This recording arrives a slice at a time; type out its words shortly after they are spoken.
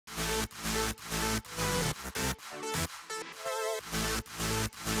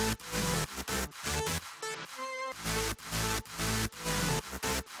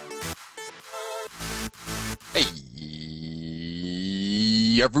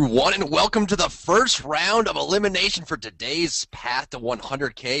Howdy everyone, and welcome to the first round of elimination for today's Path to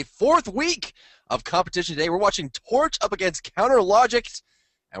 100K. Fourth week of competition today. We're watching Torch up against CounterLogic,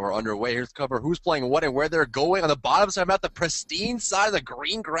 and we're underway. Here's to cover who's playing what and where they're going. On the bottom side, about the pristine side of the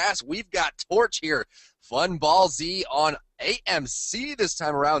green grass, we've got Torch here. Fun Ball Z on AMC this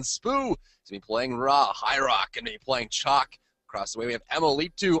time around. Spoo is going to be playing Ra. High Rock going to be playing Chalk. Across the way, we have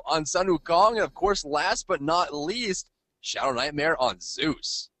Emilitu on Sun Wukong, and of course, last but not least, Shadow Nightmare on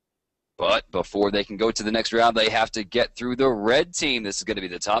Zeus. But before they can go to the next round, they have to get through the red team. This is going to be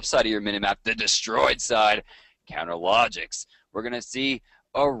the top side of your minimap, the destroyed side, CounterLogics. We're going to see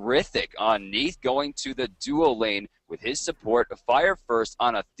Arithik on Neath going to the duo lane with his support. Fire first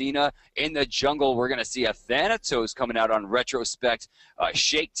on Athena. In the jungle, we're going to see a Thanatos coming out on Retrospect.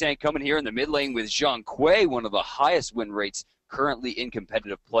 Shake Tank coming here in the mid lane with Zhang Kui, one of the highest win rates currently in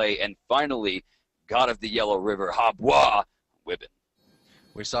competitive play. And finally, God of the Yellow River, Habwa, Wibbin.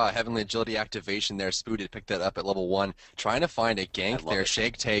 We saw a Heavenly Agility activation there. Spoo did pick that up at level 1. Trying to find a gank there.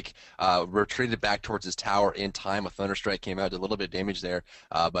 Shake Take retreated back towards his tower in time. A Thunderstrike came out, did a little bit of damage there,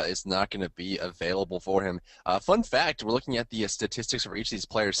 but it's not going to be available for him. Fun fact, we're looking at the statistics for each of these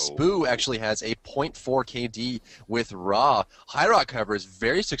players. Spoo actually has a 0.4 KD with Ra. High Rock, however, is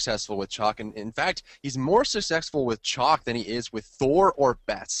very successful with Chalk, and in fact, he's more successful with Chalk than he is with Thor or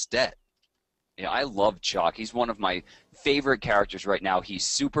Bastet. Yeah, I love Chalk. He's one of my favorite characters right now. He's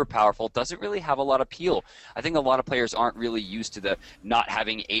super powerful, doesn't really have a lot of peel. I think a lot of players aren't really used to the not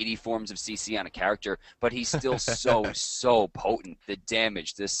having 80 forms of CC on a character, but he's still so potent. The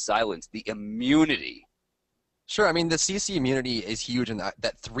damage, the silence, the immunity. Sure, I mean, the CC immunity is huge, and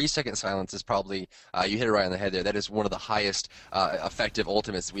that 3-second silence is probably, you hit it right on the head there, that is one of the highest effective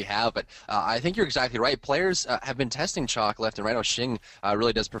ultimates we have. But I think you're exactly right. Players have been testing Chalk left and right. Xing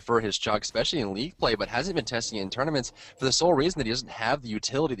really does prefer his Chalk, especially in League play, but hasn't been testing it in tournaments for the sole reason that he doesn't have the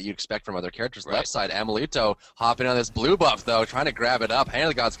utility that you expect from other characters. Right. Left side, Emilito hopping on this blue buff, though, trying to grab it up. Hand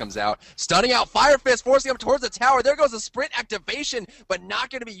of the Gods comes out, stunning out Fire Fist, forcing him towards the tower. There goes the sprint activation, but not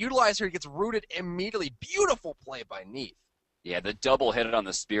going to be utilized here. He gets rooted immediately. Beautiful play by Neath. Yeah, the double hit on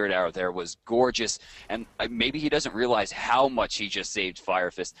the Spirit Arrow there was gorgeous, and maybe he doesn't realize how much he just saved Fire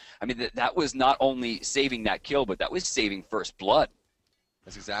Fist. I mean, that was not only saving that kill, but that was saving first blood.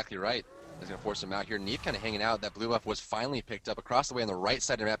 That's exactly right. He's going to force him out here. Neath kind of hanging out. That blue buff was finally picked up across the way on the right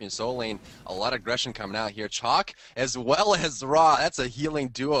side of the map in Soul Lane. A lot of aggression coming out here. Chalk as well as Ra. That's a healing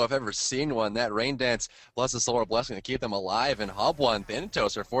duo I've ever seen one. That Rain Dance plus the Solar Blessing to keep them alive, and Habwa and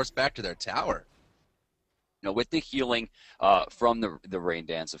Thanatos are forced back to their tower. You know, with the healing from the Rain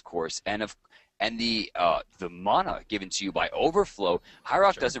Dance, of course, and the mana given to you by Overflow, High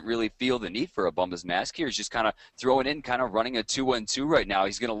Rock doesn't really feel the need for a Bumba's Mask here. He's just kind of throwing in, kind of running a 2-1-2 right now.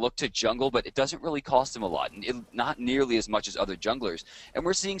 He's going to look to jungle, but it doesn't really cost him a lot, not nearly as much as other junglers. And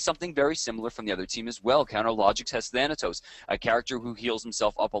we're seeing something very similar from the other team as well. CounterLogic has Thanatos, a character who heals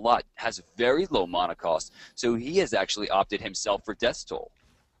himself up a lot, has very low mana cost, so he has actually opted himself for Death's Toll.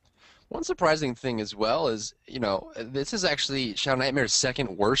 One surprising thing as well is, you know, this is actually Shadow Nightmare's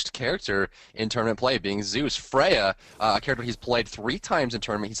second worst character in tournament play, being Zeus. Freya, a character he's played 3 times in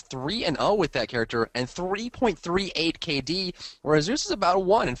tournament. He's 3-0 with that character and 3.38 KD, whereas Zeus is about a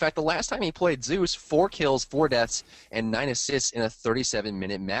 1. In fact, the last time he played Zeus, 4 kills, 4 deaths, and 9 assists in a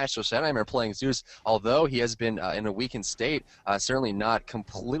 37-minute match. So Shadow Nightmare playing Zeus, although he has been in a weakened state, certainly not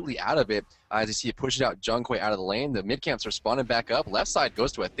completely out of it. As you see it pushes out Zhang Kui out of the lane, the mid camps are spawning back up. Left side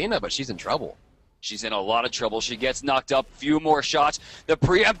goes to Athena, but she's in trouble. She's in a lot of trouble. She gets knocked up. Few more shots. The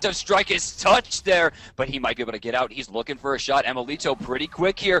preemptive strike is touched there, but he might be able to get out. He's looking for a shot. Emilito pretty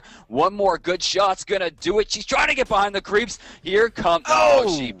quick here. One more good shot's going to do it. She's trying to get behind the creeps. Here comes...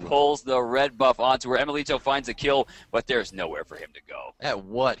 Oh, she pulls the red buff onto her. Emilito finds a kill, but there's nowhere for him to go. At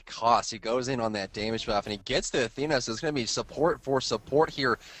what cost? He goes in on that damage buff, and he gets to Athena, so it's going to be support for support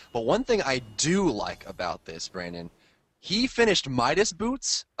here. But one thing I do like about this, Brandon, he finished Midas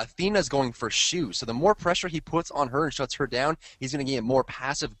boots. Athena's going for shoes. So the more pressure he puts on her and shuts her down, he's going to get more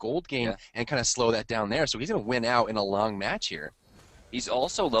passive gold gain and kind of slow that down there. So he's going to win out in a long match here. He's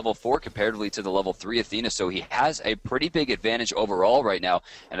also level 4 comparatively to the level 3 Athena, so he has a pretty big advantage overall right now.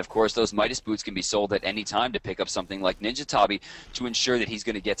 And of course, those Midas boots can be sold at any time to pick up something like Ninja Tabi to ensure that he's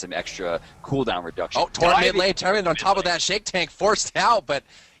going to get some extra cooldown reduction. Oh, torn mid lane, turn on top of that Shake Tank, forced out, but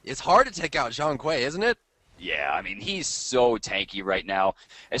it's hard to take out Zhang Kui, isn't it? Yeah, I mean, he's so tanky right now,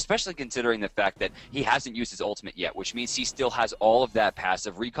 especially considering the fact that he hasn't used his ultimate yet, which means he still has all of that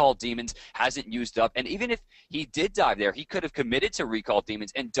passive. Recall Demons hasn't used up, and even if he did dive there, he could have committed to Recall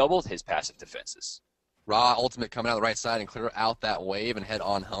Demons and doubled his passive defenses. Raw ultimate coming out the right side and clear out that wave and head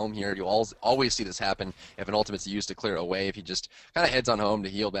on home here. You always see this happen if an ultimate's used to clear a wave. He just kind of heads on home to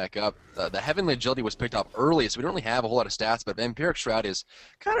heal back up. The Heavenly Agility was picked up early, so we don't really have a whole lot of stats, but Vampiric Shroud is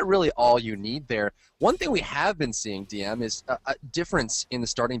kind of really all you need there. One thing we have been seeing, DM, is a difference in the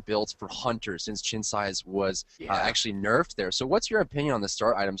starting builds for Hunters since Chin Size was actually nerfed there. So what's your opinion on the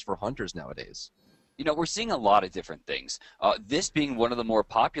start items for Hunters nowadays? You know, we're seeing a lot of different things. This being one of the more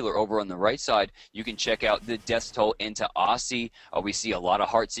popular over on the right side, you can check out the Death Toll into Aussie. We see a lot of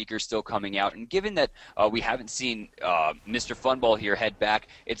Heartseekers still coming out. And given that we haven't seen Mr. Funball here head back,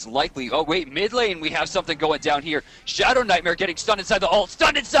 it's likely, oh wait, mid lane, we have something going down here. Shadow Nightmare getting stunned inside the ult.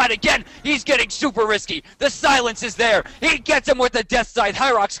 Stunned inside again! He's getting super risky. The silence is there. He gets him with the Death Scythe.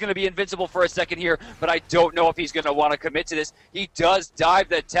 Hyrox's going to be invincible for a second here, but I don't know if he's going to want to commit to this. He does dive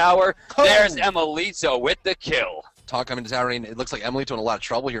the tower. There's Emily with the kill. Talk coming to tower, and it looks like Emilito in a lot of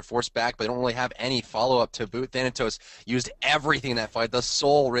trouble here, forced back, but they don't really have any follow-up to boot. Thanatos used everything in that fight, the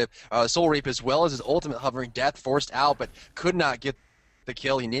Soul Reap as well as his ultimate hovering death, forced out, but could not get the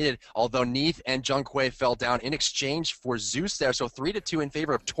kill he needed, although Neith and Junkwei fell down in exchange for Zeus there, so 3-2 in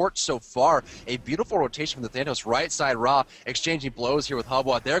favor of Torch so far. A beautiful rotation from the Thanatos right side. Ra exchanging blows here with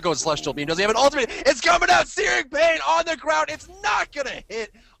Hubwa. There goes Celestial Beam. Does he have an ultimate? It's coming out! Searing Pain on the ground. It's not gonna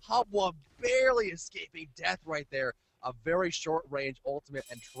hit. Hubwa barely escaping death right there. A very short range ultimate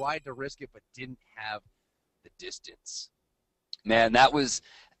and tried to risk it, but didn't have the distance. Man, that was...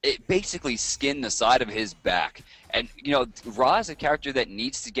 It basically skinned the side of his back. And, you know, Ra is a character that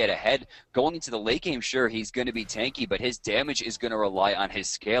needs to get ahead. Going into the late game, sure, he's going to be tanky, but his damage is going to rely on his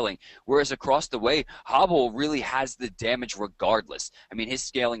scaling. Whereas across the way, Hobble really has the damage regardless. I mean, his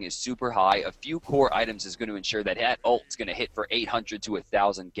scaling is super high. A few core items is going to ensure that ult's going to hit for 800 to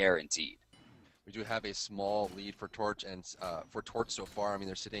 1,000 guaranteed. We do have a small lead for Torch, and for Torch so far. I mean,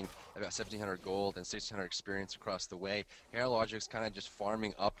 they're sitting at about 1,700 gold and 1,600 experience across the way. CounterLogic's kind of just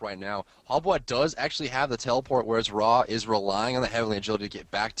farming up right now. Hobwa does actually have the teleport, whereas Ra is relying on the Heavenly Agility to get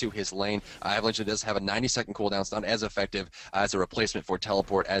back to his lane. Heavenly Agility does have a 90-second cooldown. It's not as effective as a replacement for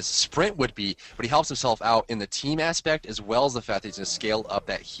teleport as Sprint would be, but he helps himself out in the team aspect as well as the fact that he's going to scale up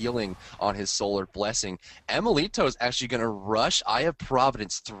that healing on his Solar Blessing. Emilito is actually going to rush Eye of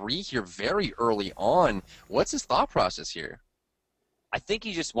Providence 3 here very early on. What's his thought process here? I think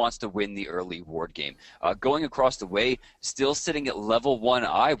he just wants to win the early ward game. Going across the way, still sitting at level 1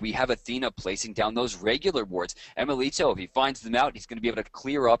 Eye, we have Athena placing down those regular wards. Emilito, if he finds them out, he's going to be able to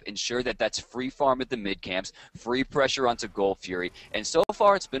clear up, ensure that that's free farm at the mid camps, free pressure onto Gold Fury, and so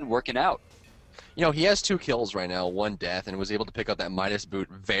far it's been working out. You know, he has 2 kills right now, 1 death, and was able to pick up that Midas boot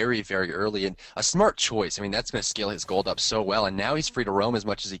very, very early, and a smart choice. I mean, that's going to scale his gold up so well, and now he's free to roam as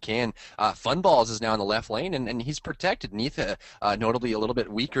much as he can. Funballs is now in the left lane, and he's protected. Neith, notably a little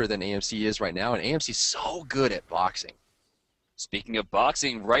bit weaker than AMC is right now, and AMC's so good at boxing. Speaking of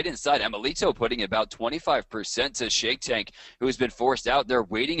boxing, right inside, Emilito putting about 25% to Shake Tank, who's been forced out there,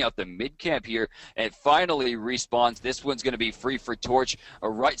 waiting out the mid-camp here, and finally respawns. This one's going to be free for Torch.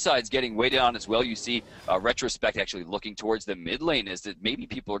 Right side's getting weighted on as well. You see Retrospect actually looking towards the mid lane, as that maybe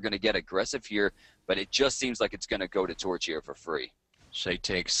people are going to get aggressive here, but it just seems like it's going to go to Torch here for free. Shake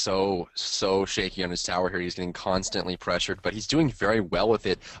Take's so shaky on his tower here. He's getting constantly pressured, but he's doing very well with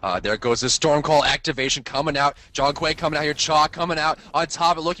it. There goes the Storm Call activation coming out. John Quay coming out here. Chalk coming out on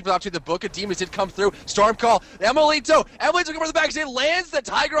top. Looking for the opportunity. The Book of Demons did come through. Storm Call. Emilito looking for the back. He lands the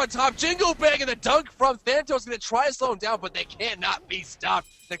Tiger on top. Jingle Bang, and the dunk from Thanatos going to try to slow him down, but they cannot be stopped.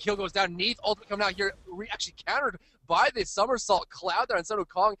 The kill goes down. Neith ultimate coming out here. Actually countered by the somersault cloud there on Sun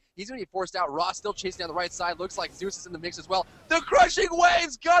Wukong. He's going to be forced out. Ross still chasing down the right side. Looks like Zeus is in the mix as well. The crushing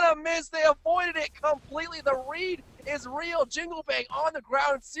wave's gonna miss. They avoided it completely. The read is real. Jingle Bang on the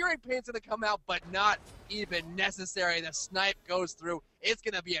ground. Searing Pain's going to come out, but not even necessary. The snipe goes through. It's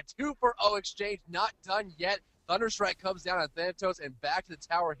going to be a 2-for-0 exchange. Not done yet. Thunderstrike comes down on Thanatos, and back to the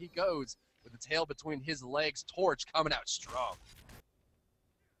tower he goes with the tail between his legs. Torch coming out strong.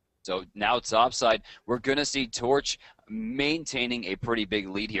 So now topside, we're going to see Torch maintaining a pretty big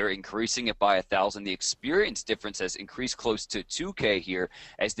lead here, increasing it by 1,000. The experience difference has increased close to 2K here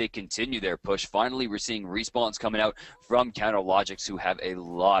as they continue their push. Finally, we're seeing respawns coming out from CounterLogic, who have a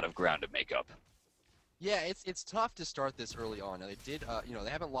lot of ground to make up. Yeah, it's tough to start this early on. Now they did, you know,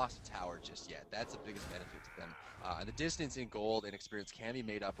 they haven't lost a tower just yet. That's the biggest benefit to them. The distance in gold and experience can be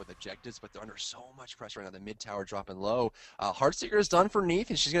made up with objectives, but they're under so much pressure right now. The mid tower dropping low. Heartseeker is done for Neith,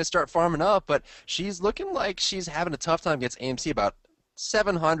 and she's going to start farming up, but she's looking like she's having a tough time against AMC, about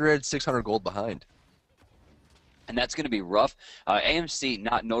 700, 600 gold behind. And that's going to be rough. AMC,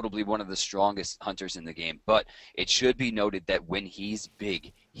 not notably one of the strongest hunters in the game, but it should be noted that when he's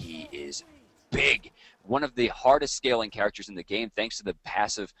big, he is big. One of the hardest scaling characters in the game, thanks to the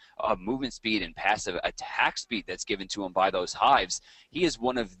passive movement speed and passive attack speed that's given to him by those hives. He is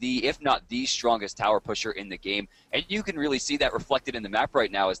one of the, if not the strongest tower pusher in the game, and you can really see that reflected in the map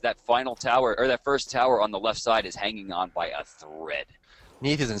right now as that final tower, or that first tower on the left side is hanging on by a thread.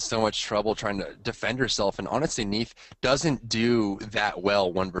 Neath is in so much trouble trying to defend herself, and honestly, Neath doesn't do that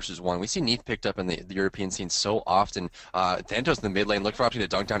well 1 versus 1. We see Neath picked up in the European scene so often. Thanatos in the mid lane, look for opportunity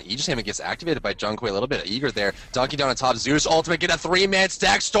to dunk down. Aegis Hammer gets activated by Junkoi, a little bit eager there. Dunking down on top, Zeus ultimate, get a 3-man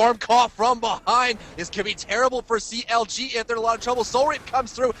stack. Storm caught from behind. This could be terrible for CLG if they're in a lot of trouble. Soul Reap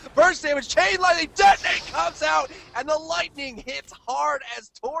comes through, burst damage, chain lightning, detonate comes out, and the lightning hits hard as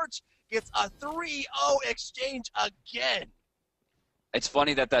Torch gets a 3-0 exchange again. It's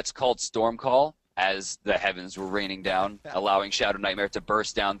funny that that's called Storm Call, as the heavens were raining down, allowing Shadow Nightmare to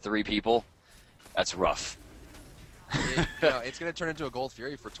burst down 3 people. That's rough. It's going to turn into a Gold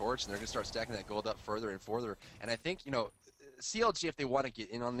Fury for Torch, and they're going to start stacking that gold up further and further. And I think, CLG, if they want to get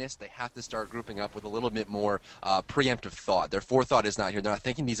in on this, they have to start grouping up with a little bit more preemptive thought. Their forethought is not here. They're not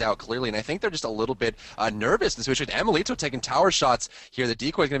thinking these out clearly, and I think they're just a little bit nervous. This with Emilito taking tower shots here. The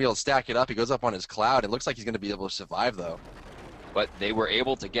decoy is going to be able to stack it up. He goes up on his cloud. It looks like he's going to be able to survive, though. But they were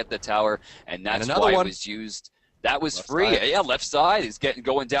able to get the tower, and that's why it was used. That was free. Yeah, left side is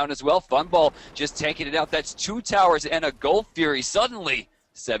going down as well. Funball just taking it out. That's 2 towers and a Gold Fury. Suddenly,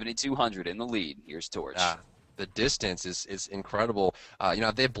 7,200 in the lead. Here's Torch. The distance is incredible.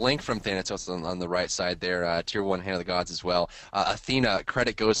 They blink from Thanatos on the right side there. Tier 1 Hand of the Gods as well. Athena,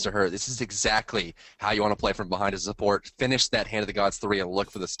 credit goes to her. This is exactly how you want to play from behind as support. Finish that Hand of the Gods 3 and look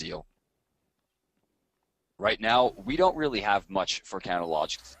for the steal. Right now, we don't really have much for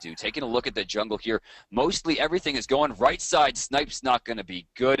CounterLogic to do. Taking a look at the jungle here, mostly everything is going right side. Snipe's not going to be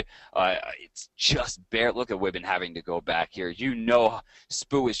good. It's just bare. Look at Wibben having to go back here.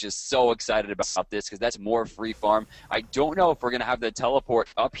 Spoo is just so excited about this because that's more free farm. I don't know if we're going to have the teleport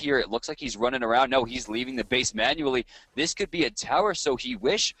up here. It looks like he's running around. No, he's leaving the base manually. This could be a tower, so he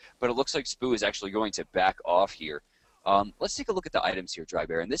wish, but it looks like Spoo is actually going to back off here. Let's take a look at the items here,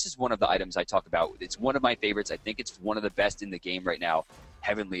 Drybear. And this is one of the items I talk about. It's one of my favorites. I think it's one of the best in the game right now,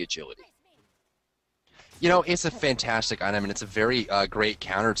 Heavenly Agility. It's a fantastic item, and it's a very great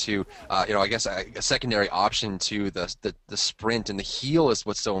counter to, I guess a secondary option to the sprint, and the heal is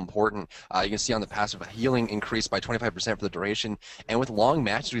what's so important. You can see on the passive, healing increased by 25% for the duration, and with long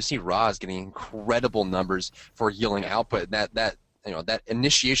matches, we see Raz getting incredible numbers for healing output. That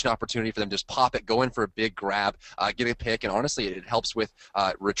initiation opportunity for them to just pop it, go in for a big grab, get a pick, and honestly, it helps with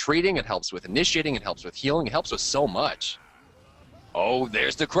retreating, it helps with initiating, it helps with healing, it helps with so much. Oh,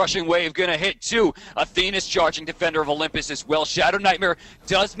 there's the crushing wave gonna hit too. Athena's charging Defender of Olympus as well. Shadow Nightmare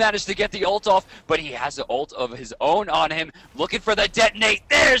does manage to get the ult off, but he has an ult of his own on him. Looking for the detonate.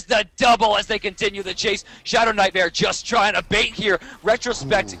 There's the double as they continue the chase. Shadow Nightmare just trying to bait here.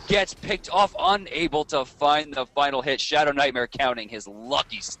 Retrospect gets picked off, unable to find the final hit. Shadow Nightmare counting his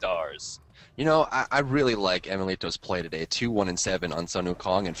lucky stars. I really like Emilito's play today, 2-1-7 on Sun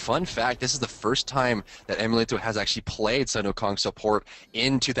Wukong, and fun fact, this is the first time that Emilito has actually played Sun Wukong support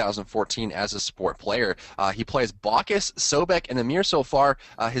in 2014 as a support player. He plays Bacchus, Sobek, and Amir so far.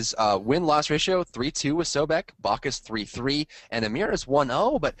 His win-loss ratio, 3-2 with Sobek, Bacchus 3-3, and Amir is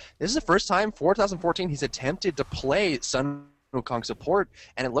 1-0, but this is the first time for 2014 he's attempted to play Sun Wukong support,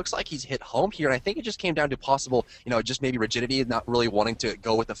 and it looks like he's hit home here, and I think it just came down to possible, just maybe rigidity, not really wanting to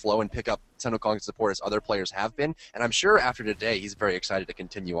go with the flow and pick up Sun Wukong support as other players have been, and I'm sure after today he's very excited to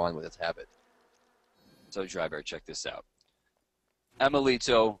continue on with his habit. So Drybear, check this out.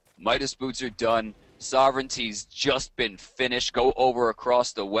 Emilito, Midas boots are done, Sovereignty's just been finished, go over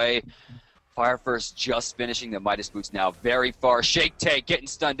across the way. Fire First just finishing the Midas boots now. Very far. Shake Tay getting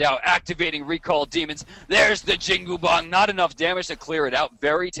stunned out. Activating Recall Demons. There's the Jingu Bong. Not enough damage to clear it out.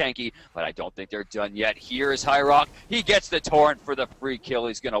 Very tanky, but I don't think they're done yet. Here is High Rock. He gets the Torrent for the free kill.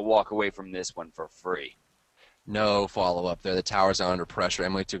 He's going to walk away from this one for free. No follow-up there. The towers are under pressure.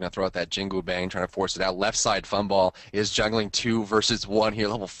 Emilito going to throw out that Jingu Bang, trying to force it out. Left side Funball is juggling 2 versus 1 here,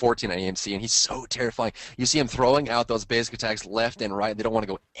 level 14 on AMC, and he's so terrifying. You see him throwing out those basic attacks left and right. They don't want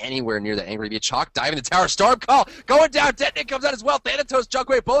to go anywhere near that Angry Bee. Chalk diving the tower. Storm Call going down. Detonate comes out as well. Thanatos,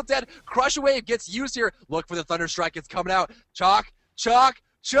 Junkwave, both dead. Crush Wave gets used here. Look for the Thunder Strike. It's coming out. Chalk. Does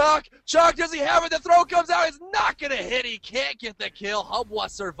he have it? The throw comes out. It's not going to hit. He can't get the kill. Hubwa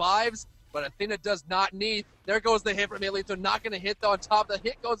survives, but Athena does not need. There goes the hit from Elito. Not going to hit, though, on top. The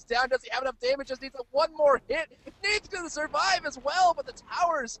hit goes down. Does he have enough damage? Just needs one more hit. Needs to survive as well, but the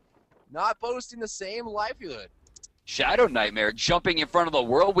towers not boasting the same livelihood. Shadow Nightmare jumping in front of the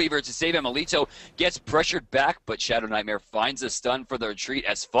World Weaver to save Emilito, gets pressured back, but Shadow Nightmare finds a stun for the retreat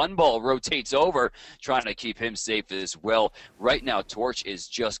as Funball rotates over, trying to keep him safe as well. Right now, Torch is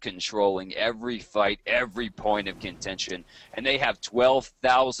just controlling every fight, every point of contention, and they have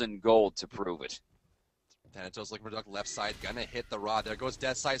 12,000 gold to prove it. Thanatos looking for Duck left side, gonna hit the rod. There goes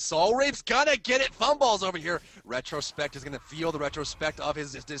Death Side. Soul Reap's gonna get it. Funball's over here. Retrospect is gonna feel the retrospect of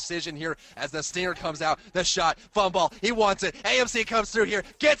his decision here as the stinger comes out. The shot, Funball, he wants it. AMC comes through here,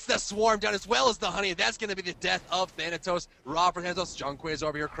 gets the swarm down as well as the honey. That's gonna be the death of Thanatos. Raw for Thanatos. Junkway is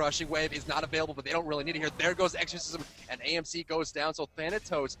over here. Crushing Wave is not available, but they don't really need it here. There goes Exorcism, and AMC goes down. So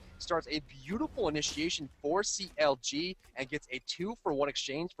Thanatos starts a beautiful initiation for CLG and gets a 2-for-1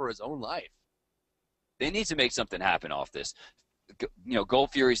 exchange for his own life. They need to make something happen off this. You know, Gold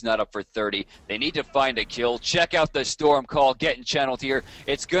Fury's not up for 30. They need to find a kill. Check out the Storm Call getting channeled here.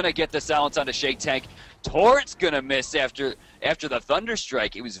 It's going to get the silence onto Shake Tank. Torrent's going to miss after the Thunder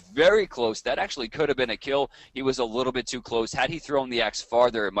Strike. It was very close. That actually could have been a kill. He was a little bit too close. Had he thrown the axe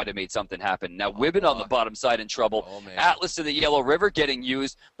farther, it might have made something happen. Now, Wibbon on the bottom side in trouble. Atlas to the Yellow River getting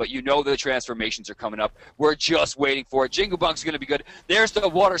used, but you know the transformations are coming up. We're just waiting for it. Jingle Bunk's going to be good. There's the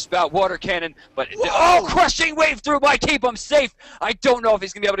Water Spout, Water Cannon, but oh, Crushing Wave through by Keep him safe. I don't know if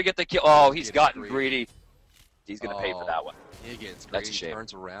he's going to be able to get the kill. Oh, he's gotten greedy. He's going to pay for that one. He gets greedy. That's a shame.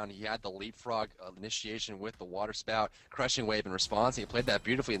 Turns around. He had the leapfrog initiation with the Water Spout, Crushing Wave in response. He played that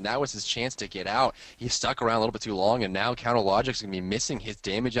beautifully, and that was his chance to get out. He stuck around a little bit too long, and now CounterLogic's going to be missing his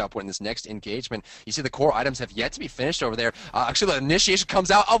damage output in this next engagement. You see the core items have yet to be finished over there. Actually, the initiation comes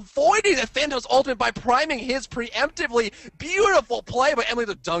out, avoiding the Thanatos ultimate by priming his preemptively. Beautiful play by Emily,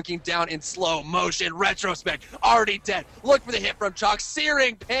 dunking down in slow motion. Retrospect, already dead. Look for the hit from Chalk.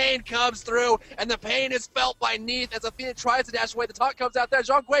 Searing pain comes through, and the pain is felt by Neath as Athena tries to dash away. The taunt comes out there.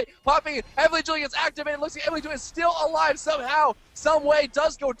 Junkway popping. Heavily Julie gets activated. Looks like Emily Julie is still alive somehow, some way.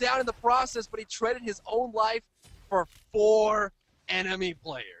 Does go down in the process, but he traded his own life for 4 enemy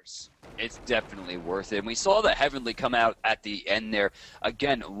players. It's definitely worth it. And we saw the Heavenly come out at the end there.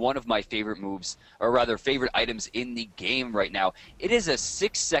 Again, one of my favorite moves, or rather favorite items in the game right now. It is a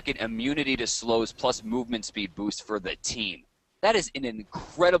 6-second immunity to slows plus movement speed boost for the team. That is an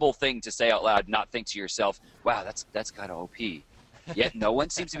incredible thing to say out loud, not think to yourself, wow, that's kind of OP. Yet no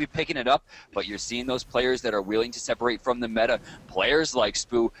one seems to be picking it up, but you're seeing those players that are willing to separate from the meta, players like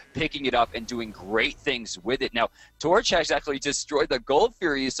Spoo, picking it up and doing great things with it. Now, Torch has actually destroyed the Gold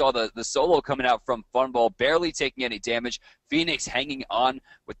Fury. You saw the solo coming out from Funball, barely taking any damage. Phoenix hanging on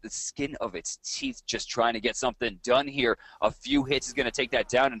with the skin of its teeth, just trying to get something done here. A few hits is going to take that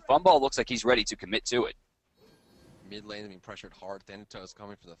down, and Funball looks like he's ready to commit to it. Mid lane being pressured hard. Thanatos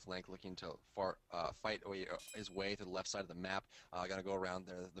coming from the flank, looking to fight his way to the left side of the map. Gonna go around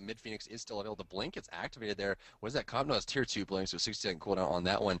there. The mid Phoenix is still available. The blink gets activated there. What is that comp? No, it's tier 2 blink, so 60-second cooldown on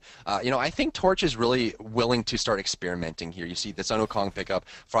that one. You know, I think Torch is really willing to start experimenting here. You see the Sun Wukong pickup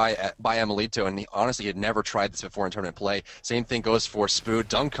by Emilito, and honestly, he had never tried this before in tournament play. Same thing goes for Spoo.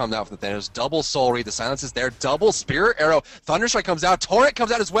 Dunk comes out from the Thanatos. Double Soul Read. The silence is there. Double Spirit Arrow. Thunderstrike comes out. Torrent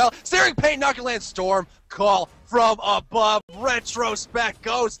comes out as well. Searing Pain, not gonna land. Storm Call from above. Retrospect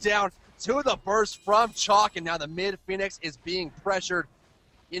goes down to the burst from Chalk, and now the mid Phoenix is being pressured.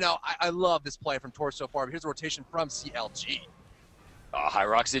 You know, I love this play from Torch so far, but here's a rotation from CLG.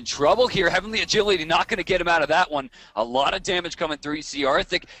 Hyrox in trouble here. Heavenly Agility not going to get him out of that one. A lot of damage coming through. You see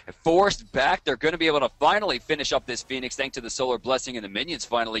Arthik forced back. They're going to be able to finally finish up this Phoenix thanks to the Solar Blessing and the minions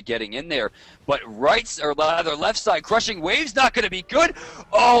finally getting in there. But left side, Crushing Wave's not going to be good.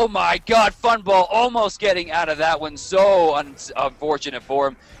 Oh my god, Funball almost getting out of that one. So unfortunate for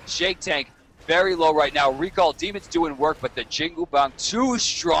him. Shake Tank very low right now. Recall Demon's doing work, but the Jingle Bang too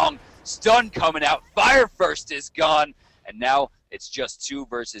strong. Stun coming out. Fire First is gone. And now it's just 2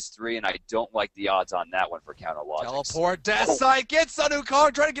 versus 3, and I don't like the odds on that one for CounterLogic. Teleport, Death Side, gets Sun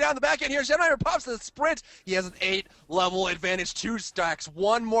Wukong, trying to get out on the back end here. Shadow pops to the sprint. He has an 8-level advantage, 2 stacks.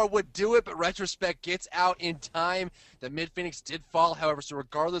 One more would do it, but Retrospect gets out in time. The mid Phoenix did fall, however, so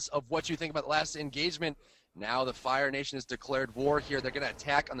regardless of what you think about the last engagement, now the Fire Nation has declared war here. They're going to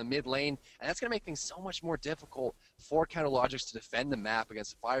attack on the mid lane, and that's going to make things so much more difficult for CounterLogic to defend the map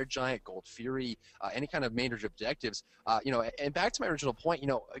against Fire Giant, Gold Fury, any kind of major objectives. You know, and back to my original point, you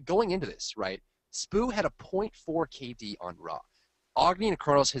know, going into this, right, Spoo had a 0.4 KD on Raw. Agni and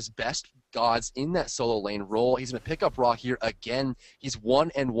Kronos, his best gods in that solo lane role. He's going to pick up Raw here again. He's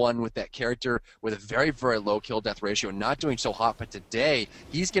 1-1 with that character with a very, very low kill death ratio, not doing so hot. But today,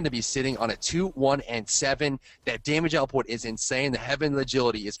 he's going to be sitting on a 2-1-7. That damage output is insane. The Heavenly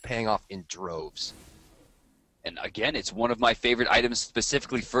Agility is paying off in droves. And again, it's one of my favorite items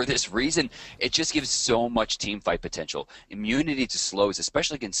specifically for this reason. It just gives so much team fight potential. Immunity to slows,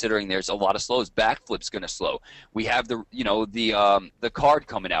 especially considering there's a lot of slows. Backflip's going to slow. We have the card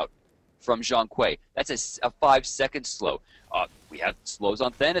coming out from Zhang Kui. That's a 5-second slow. We have slows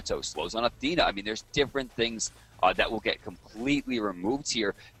on Thanatos, slows on Athena. I mean, there's different things that will get completely removed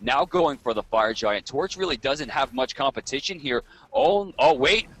here. Now going for the Fire Giant. Torch really doesn't have much competition here. Oh,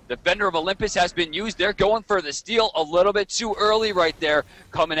 wait. Defender of Olympus has been used. They're going for the steal a little bit too early right there.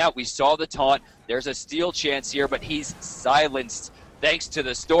 Coming out, we saw the taunt. There's a steal chance here, but he's silenced thanks to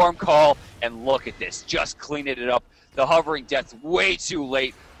the Storm Call. And look at this, just cleaning it up. The Hovering Death way too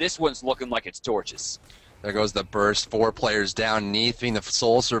late. This one's looking like it's Torches. There goes the burst. 4 players down. Neath being the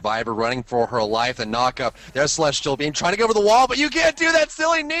sole survivor, running for her life. The knockup. There's Celestial Beam trying to go over the wall, but you can't do that,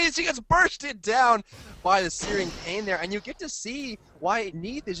 silly Neath. She gets bursted down by the searing pain there, and you get to see why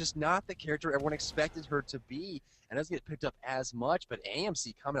Neath is just not the character everyone expected her to be, and doesn't get picked up as much. But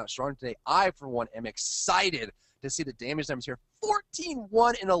AMC coming out strong today. I, for one, am excited to see the damage numbers here.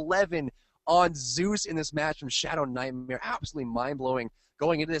 14-1-11 on Zeus in this match from Shadow Nightmare. Absolutely mind-blowing.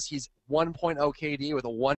 Going into this, he's 1.0 KD with a 1